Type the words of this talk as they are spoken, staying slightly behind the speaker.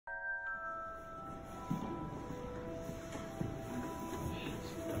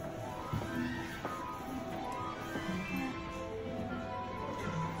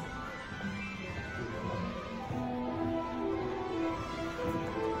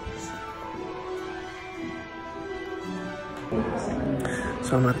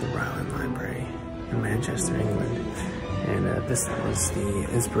So I'm at the Ryland Library in Manchester, England, and this was the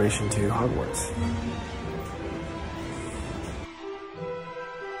inspiration to Hogwarts.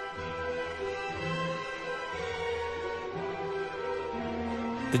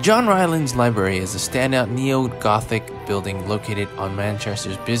 The John Rylands Library is a standout neo-Gothic building located on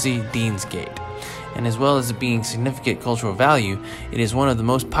Manchester's busy Deansgate, and as well as being significant cultural value, it is one of the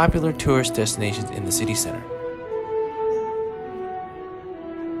most popular tourist destinations in the city centre.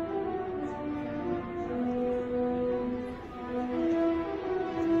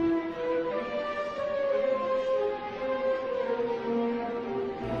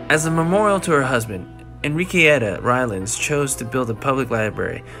 As a memorial to her husband, Enriqueta Rylands chose to build a public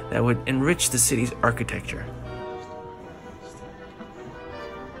library that would enrich the city's architecture.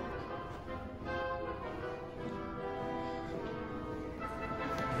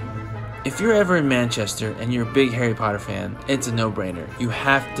 If you're ever in Manchester and you're a big Harry Potter fan, it's a no-brainer. You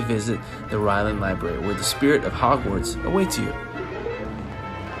have to visit the Ryland Library, where the spirit of Hogwarts awaits you.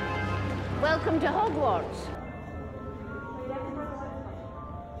 Welcome to Hogwarts.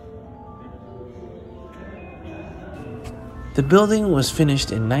 The building was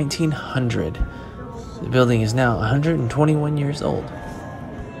finished in 1900. The building is now 121 years old.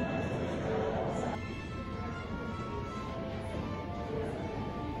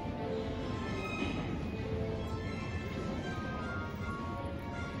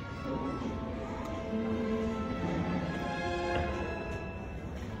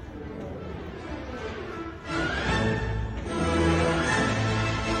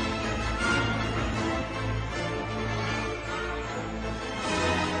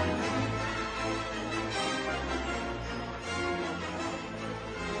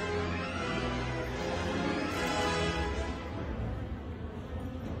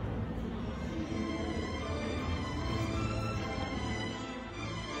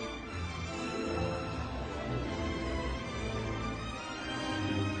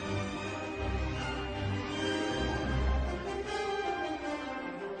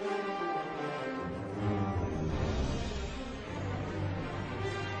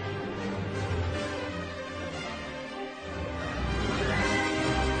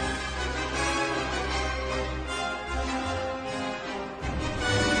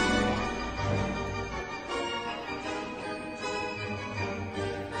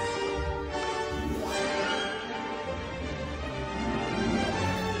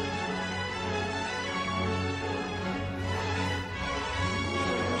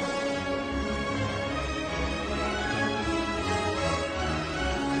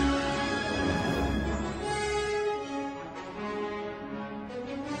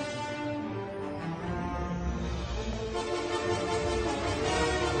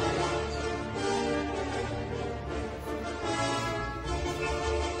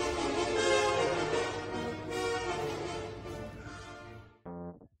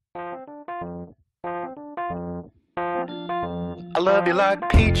 I love you like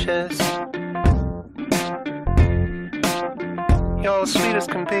peaches. You're as sweet as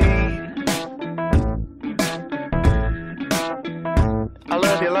can be. I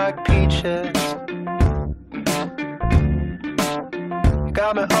love you like peaches. You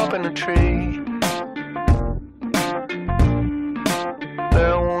got me up in a tree. But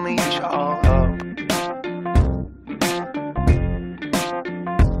I won't eat you all up.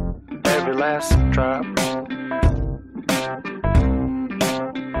 Every last drop.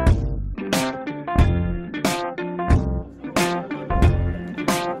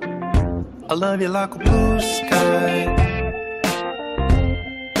 I love you like a blue sky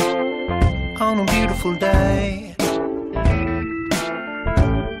on a beautiful day.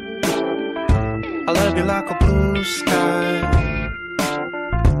 I love you like a blue sky.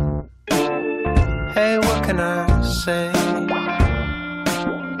 Hey, what can I say?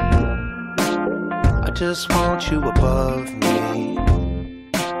 I just want you above me.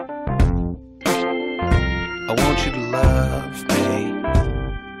 I want you to love me.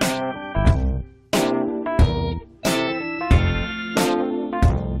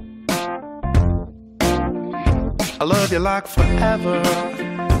 I love you like forever,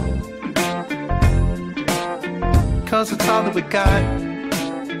 'cause it's all that we got.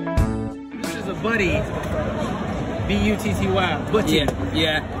 This is a buddy. B-U-T-T-Y. Butty.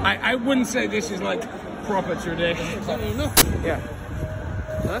 Yeah. I wouldn't say this is like proper tradition. Yeah.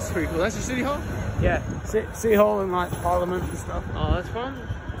 Oh, that's pretty cool. That's your city hall? Yeah. City Hall and like Parliament and stuff. Oh, that's fun.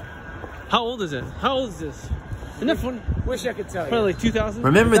 How old is it? How old is this? Isn't that funny? Wish I could tell you. Probably like 2,000.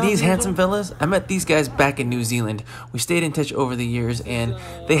 Remember these handsome fellas? I met these guys back in New Zealand. We stayed in touch over the years, and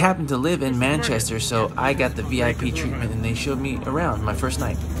they happened to live in Manchester, so I got the VIP treatment, and they showed me around my first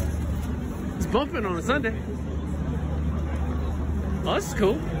night. It's bumping on a Sunday. Oh, this is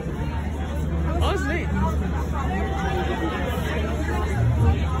cool. Oh, this is neat.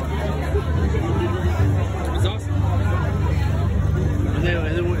 It's awesome. And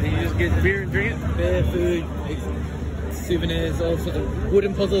then what, you just get beer and drink it? Beer, food, souvenirs, all sorts of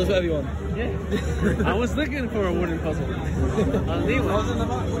wooden puzzles for everyone. Yeah. I was looking for a wooden puzzle. I'll need one.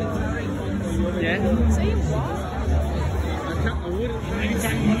 Yeah. Say what? A wooden. I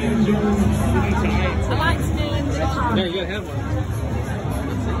like to do in the car. Yeah, you gotta have one.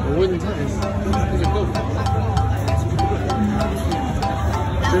 A wooden ties. These are cool.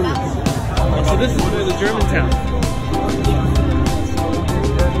 Germans. Oh, so this is where the German town.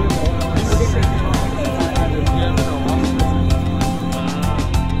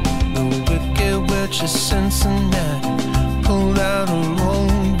 To Cincinnati, pulled out a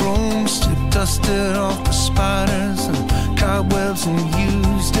long broomstick, dusted off the spiders and cobwebs, and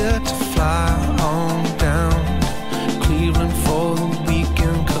used it to fly on down to Cleveland for the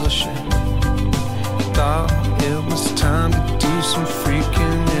weekend, 'cause she thought it was time to do some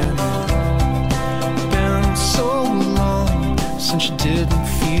freaking. It's been so long since you didn't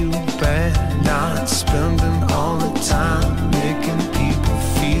feel bad, not spending all the time making people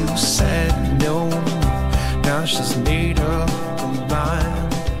feel sad. No, now she's made up her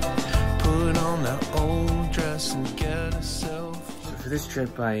mind, put on that old dress and get herself. So for this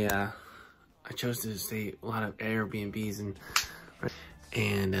trip, I chose to stay a lot of Airbnbs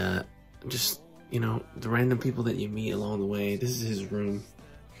and just, you know, the random people that you meet along the way. This is his room.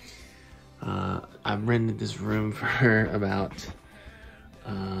 I've rented this room for about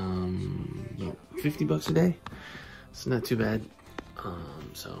 50 bucks a day. It's not too bad.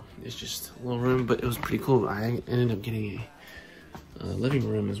 So it's just a little room, but it was pretty cool. I ended up getting a living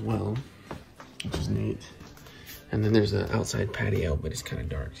room as well, which is neat. And then there's an outside patio, but it's kind of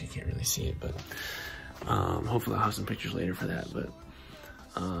dark, so you can't really see it. But hopefully I'll have some pictures later for that. But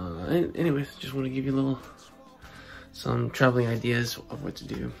anyways, just want to give you some traveling ideas of what to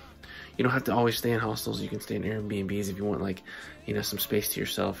do. You don't have to always stay in hostels. You can stay in Airbnbs if you want, like, you know, some space to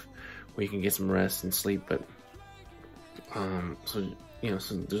yourself where you can get some rest and sleep. But so, you know,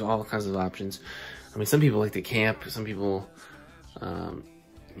 so there's all kinds of options. I mean, some people like to camp. Some people,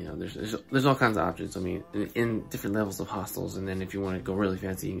 you know, there's all kinds of options. I mean, in different levels of hostels. And then if you want to go really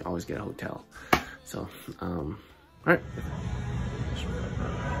fancy, you can always get a hotel. So, all right.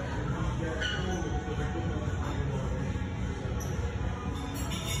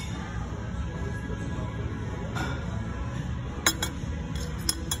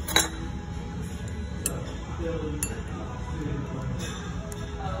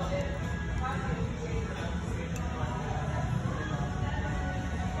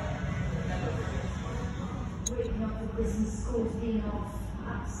 Christmas schools being off,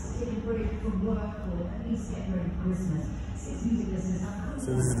 perhaps take a break from work, or at least get ready for Christmas. So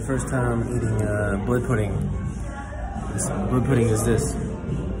this is the first time eating blood pudding. This blood pudding is this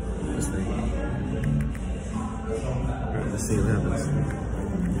thing. Alright, let's see what happens.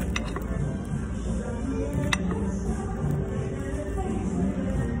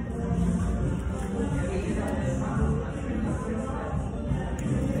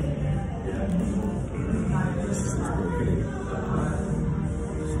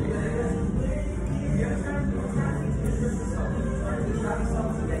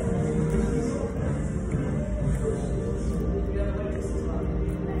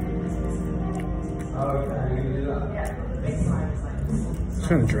 It's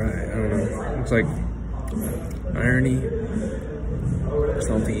kind of dry, I don't know. It's like irony,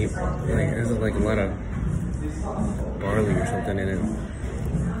 salty, like it has like a lot of barley or something in it.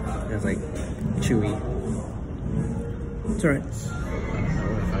 It's like chewy. It's alright. I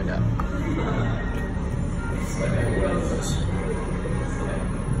want to find out.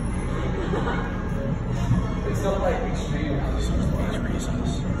 It's not like HP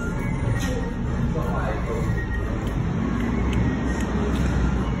sauce.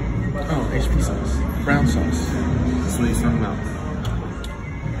 Oh, HP sauce. Brown sauce. That's what he's talking about.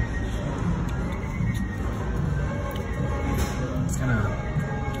 It's kind of...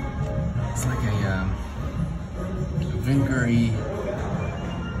 It's like a vinegary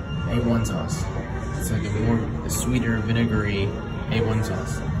A1 sauce. It's like a sweeter, vinegary A1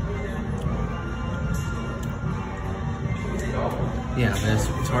 sauce. Yeah, but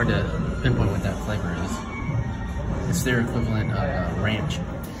it's hard to pinpoint what that flavor is. It's their equivalent of ranch.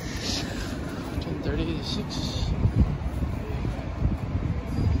 30 to 6.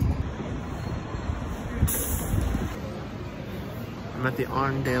 I'm at the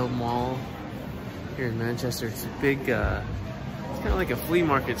Arndale Mall here in Manchester. It's a big, it's kind of like a flea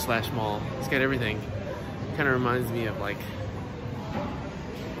market slash mall. It's got everything. Kind of reminds me of like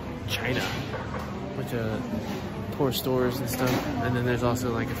China. A bunch of poor stores and stuff. And then there's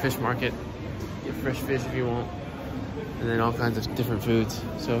also like a fish market. Get fresh fish if you want. And then all kinds of different foods.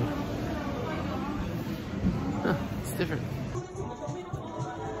 So, it's different.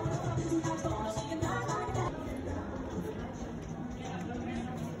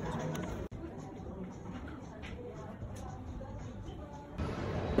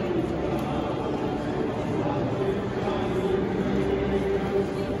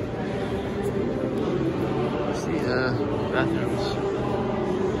 Bathrooms.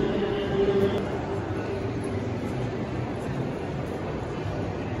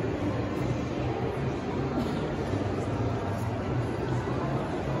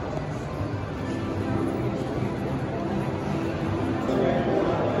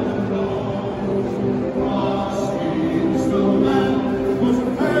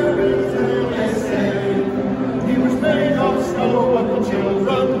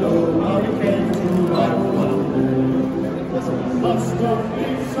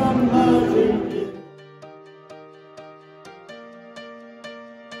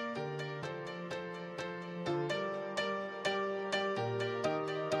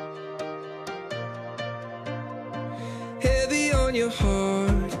 Heavy on your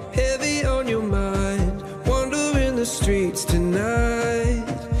heart, heavy on your mind, wandering the streets tonight.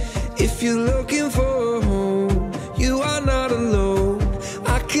 If you're looking for a home, you are not alone.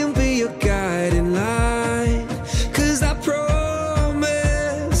 I can be your guiding light, 'cause I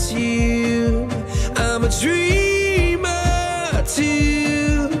promise you I'm a dreamer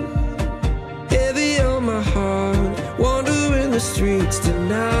too. Heavy on my heart, wandering the streets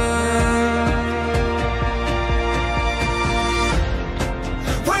tonight.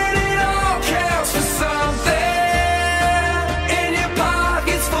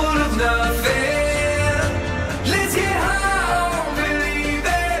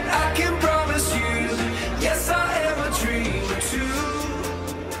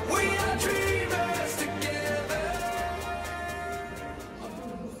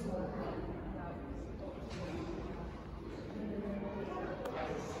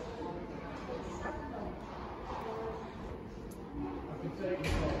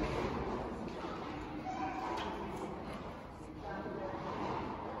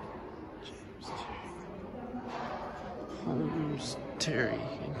 Terry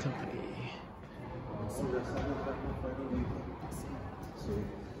and Company.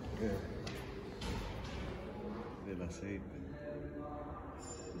 Del aceite.